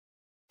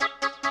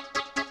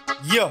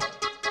Yeah.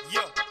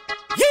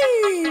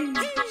 Yee!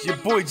 It's your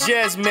boy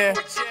Jazz, man.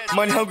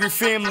 Money Hungry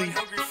Family.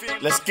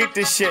 Let's get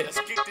this shit.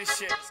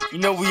 You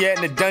know we at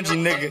in the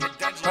dungeon, nigga.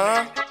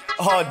 Huh?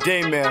 All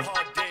day, man.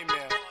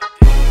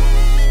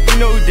 You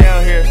know who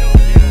down here.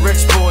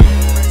 Rich boy,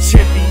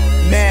 Chippy,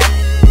 Matt,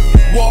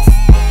 Wolf.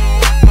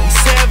 We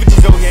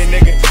savages over here,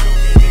 nigga.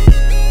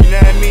 You know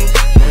what I mean?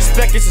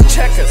 Respect us and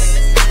check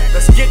us.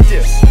 Let's get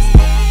this.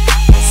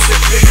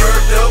 Sippin'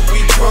 herd up,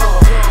 we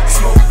drunk.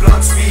 Smoke